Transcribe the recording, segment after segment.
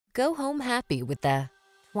Go home happy with the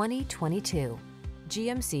 2022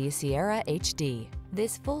 GMC Sierra HD.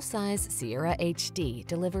 This full-size Sierra HD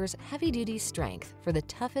delivers heavy-duty strength for the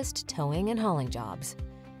toughest towing and hauling jobs.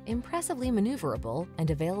 Impressively maneuverable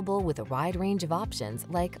and available with a wide range of options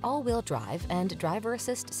like all-wheel drive and driver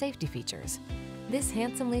assist safety features. This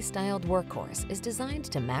handsomely styled workhorse is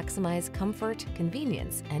designed to maximize comfort,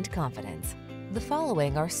 convenience, and confidence. The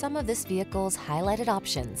following are some of this vehicle's highlighted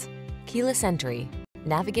options: keyless entry,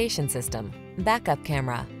 navigation system, backup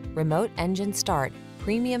camera, remote engine start,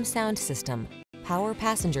 premium sound system, power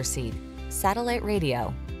passenger seat, satellite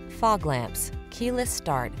radio, fog lamps, keyless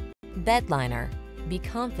start, bed liner. Be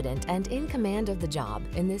confident and in command of the job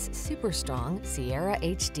in this super strong Sierra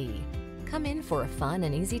HD. Come in for a fun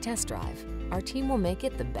and easy test drive. Our team will make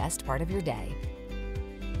it the best part of your day.